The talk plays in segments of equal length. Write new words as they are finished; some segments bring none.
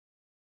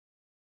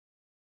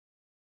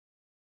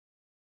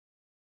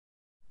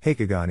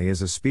Heikegani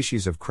is a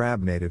species of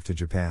crab native to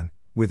Japan,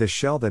 with a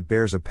shell that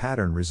bears a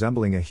pattern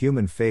resembling a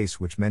human face,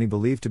 which many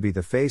believe to be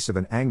the face of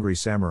an angry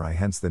samurai,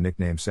 hence the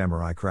nickname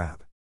samurai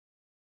crab.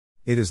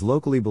 It is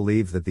locally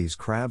believed that these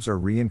crabs are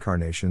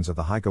reincarnations of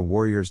the Heike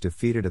warriors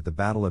defeated at the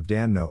Battle of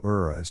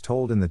Dan-no-ura as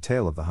told in the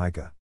tale of the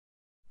Heike.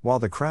 While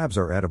the crabs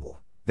are edible,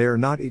 they are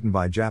not eaten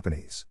by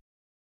Japanese.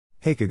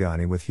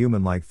 Heikegani with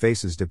human-like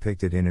faces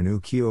depicted in an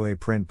ukiyo-e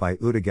print by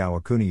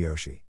Utagawa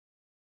Kuniyoshi.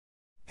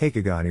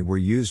 Heikegani were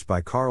used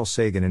by Carl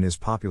Sagan in his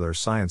popular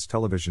science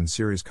television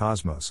series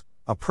Cosmos,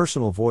 A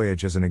Personal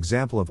Voyage, as an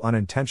example of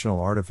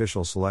unintentional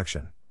artificial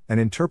selection, an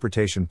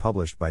interpretation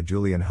published by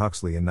Julian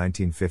Huxley in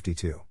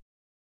 1952.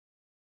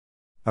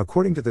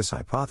 According to this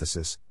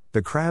hypothesis,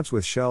 the crabs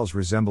with shells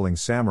resembling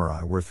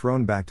samurai were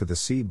thrown back to the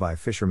sea by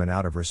fishermen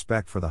out of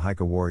respect for the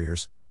Heike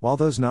warriors, while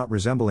those not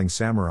resembling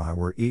samurai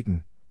were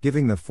eaten,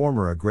 giving the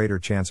former a greater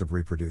chance of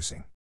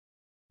reproducing.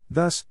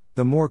 Thus,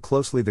 the more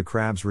closely the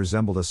crabs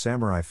resembled a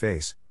samurai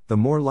face, the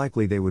more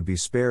likely they would be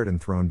spared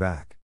and thrown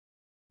back.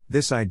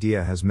 This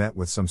idea has met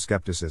with some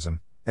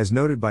skepticism, as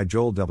noted by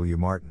Joel W.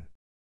 Martin.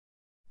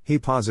 He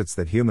posits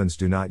that humans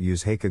do not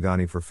use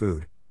Heikegani for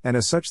food, and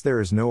as such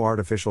there is no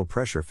artificial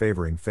pressure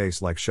favoring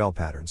face-like shell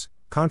patterns,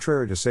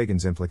 contrary to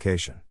Sagan's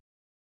implication.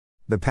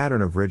 The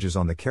pattern of ridges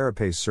on the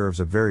carapace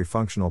serves a very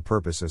functional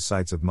purpose as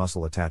sites of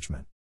muscle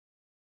attachment.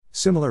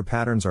 Similar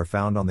patterns are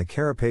found on the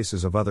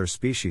carapaces of other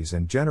species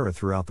and genera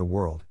throughout the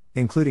world,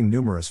 including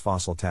numerous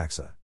fossil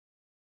taxa.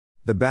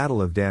 The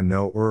Battle of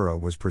Dan-no-ura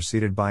was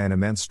preceded by an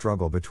immense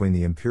struggle between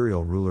the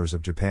imperial rulers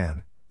of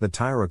Japan, the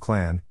Taira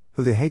clan,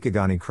 who the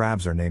Heikegani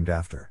crabs are named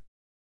after,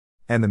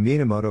 and the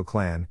Minamoto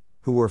clan,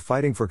 who were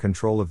fighting for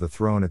control of the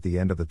throne at the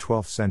end of the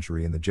 12th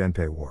century in the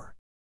Genpei War.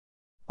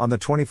 On the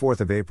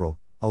 24th of April,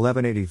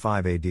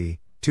 1185 AD,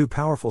 two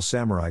powerful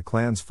samurai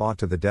clans fought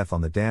to the death on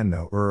the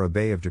Dan-no-ura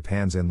Bay of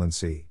Japan's inland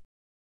sea.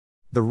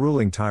 The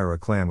ruling Taira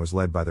clan was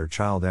led by their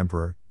child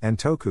emperor,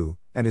 Entoku,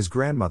 and his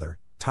grandmother,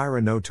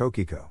 Taira no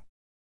Tokiko.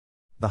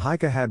 The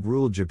Heike had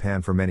ruled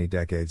Japan for many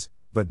decades,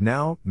 but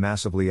now,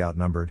 massively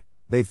outnumbered,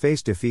 they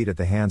faced defeat at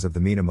the hands of the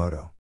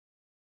Minamoto.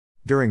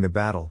 During the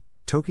battle,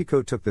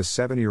 Tokiko took the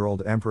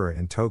 7-year-old emperor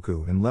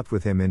Entoku and leapt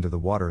with him into the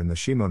water in the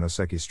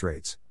Shimonoseki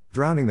Straits,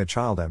 drowning the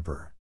child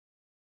emperor.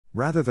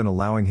 Rather than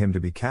allowing him to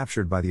be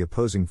captured by the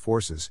opposing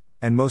forces,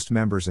 and most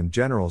members and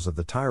generals of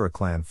the Taira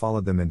clan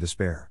followed them in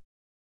despair.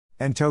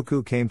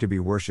 Entoku came to be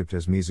worshipped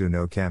as Mizu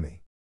no Kami.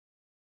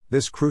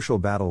 This crucial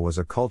battle was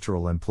a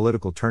cultural and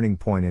political turning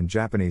point in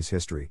Japanese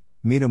history.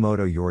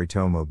 Minamoto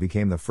Yoritomo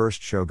became the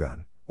first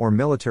shogun, or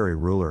military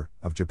ruler,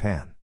 of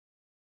Japan.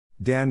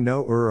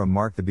 Dan-no-ura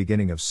marked the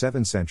beginning of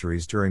 7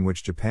 centuries during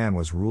which Japan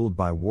was ruled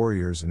by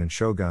warriors and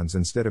shoguns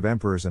instead of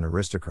emperors and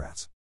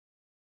aristocrats.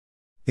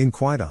 In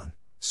Kwaidan,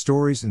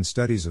 Stories and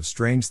Studies of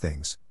Strange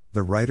Things,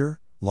 the writer,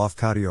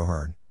 Lofkadio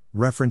Hearn,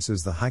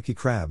 references the Heike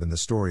crab in the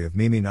story of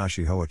Mimi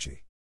Nashi Hoichi.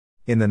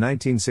 In the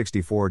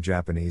 1964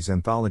 Japanese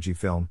anthology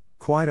film,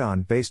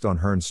 Kwaidan, based on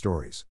Hearn's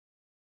stories.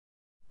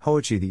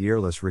 Hoichi the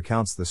Earless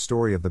recounts the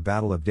story of the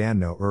Battle of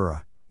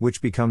Dan-no-ura,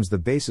 which becomes the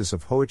basis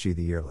of Hoichi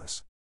the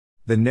Earless.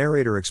 The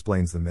narrator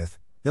explains the myth,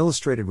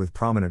 illustrated with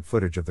prominent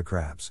footage of the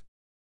crabs.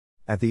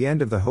 At the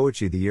end of the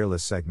Hoichi the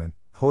Earless segment,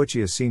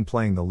 Hoichi is seen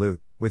playing the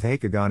lute, with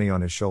Heikegani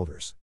on his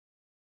shoulders.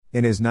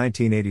 In his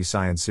 1980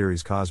 science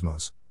series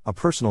Cosmos, A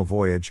Personal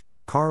Voyage,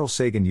 Carl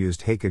Sagan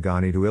used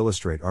Heikegani to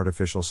illustrate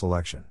artificial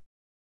selection.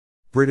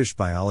 British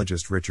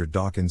biologist Richard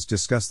Dawkins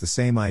discussed the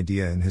same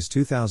idea in his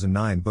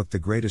 2009 book The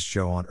Greatest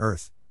Show on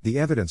Earth, The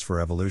Evidence for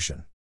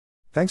Evolution.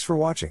 Thanks for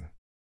watching.